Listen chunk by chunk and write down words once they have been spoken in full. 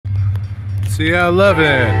CA11.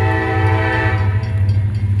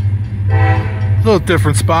 A little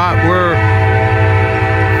different spot. We're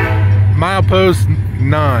milepost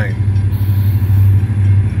 9.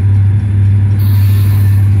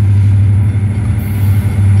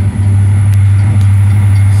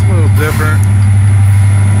 It's a little different.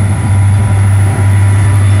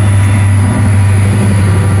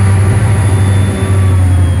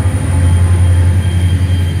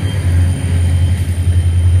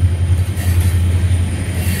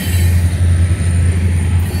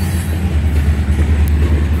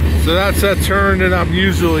 So that's that turn that I'm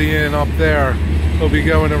usually in up there. We'll be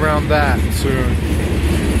going around that soon.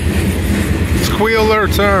 Squealer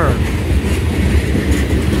turn.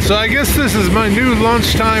 So I guess this is my new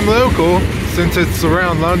lunchtime local, since it's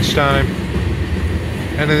around lunchtime.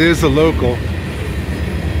 And it is a local.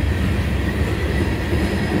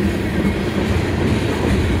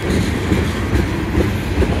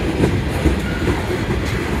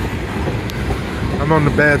 I'm on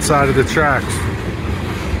the bad side of the tracks.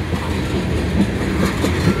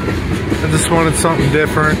 I just wanted something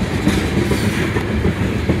different.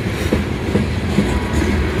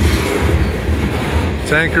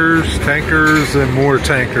 Tankers, tankers, and more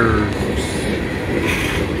tankers.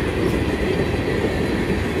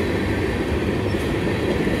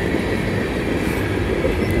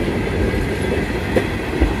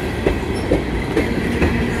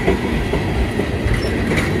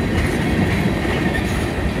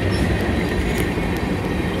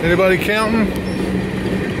 Anybody counting?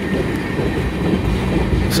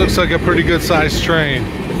 This looks like a pretty good sized train.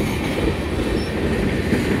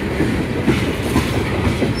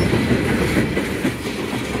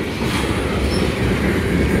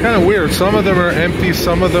 Kind of weird. Some of them are empty,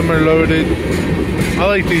 some of them are loaded. I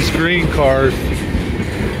like these green cars.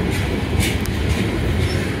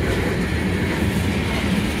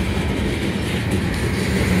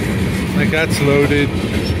 Like that's loaded.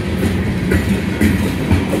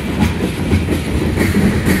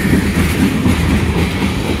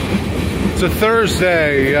 It's a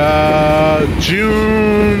Thursday,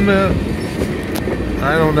 June,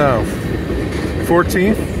 I don't know,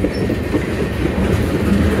 14th?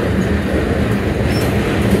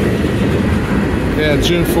 Yeah,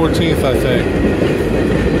 June 14th, I think.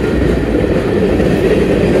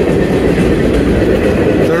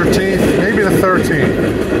 13th, maybe the 13th.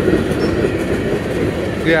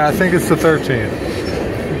 Yeah, I think it's the 13th.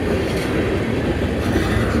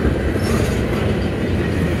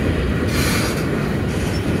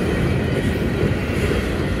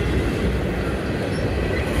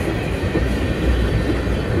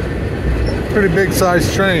 Pretty big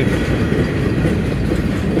sized train.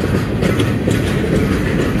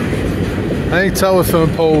 I think telephone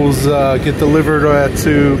poles get delivered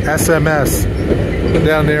to SMS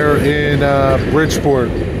down there in Bridgeport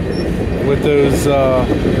with those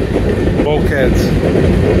bulkheads.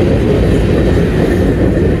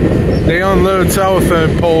 They unload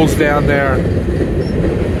telephone poles down there.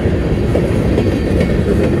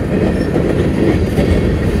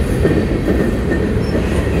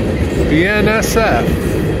 BNSF.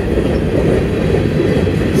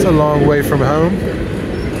 It's a long way from home.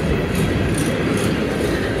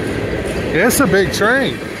 Yeah, it's a big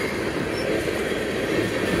train.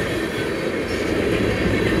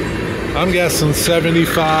 I'm guessing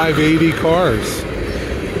 75, 80 cars.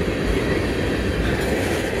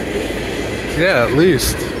 Yeah, at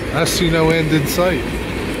least. I see no end in sight.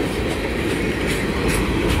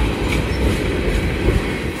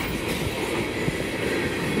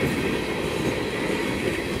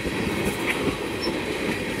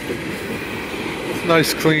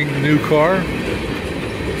 Nice clean new car.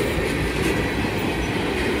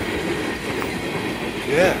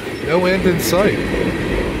 Yeah, no end in sight.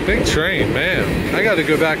 Big train, man. I got to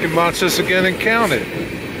go back and watch this again and count it.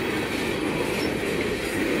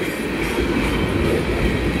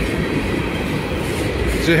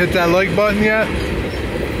 Did you hit that like button yet?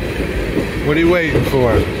 What are you waiting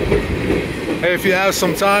for? Hey, if you have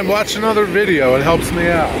some time, watch another video. It helps me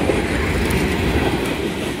out.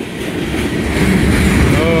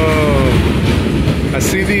 I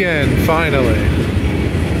see the end, finally.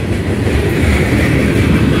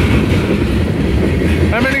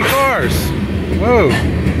 How many cars? Whoa.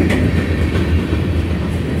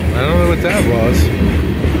 I don't know what that was.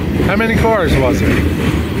 How many cars was it?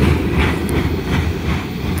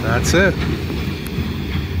 That's it.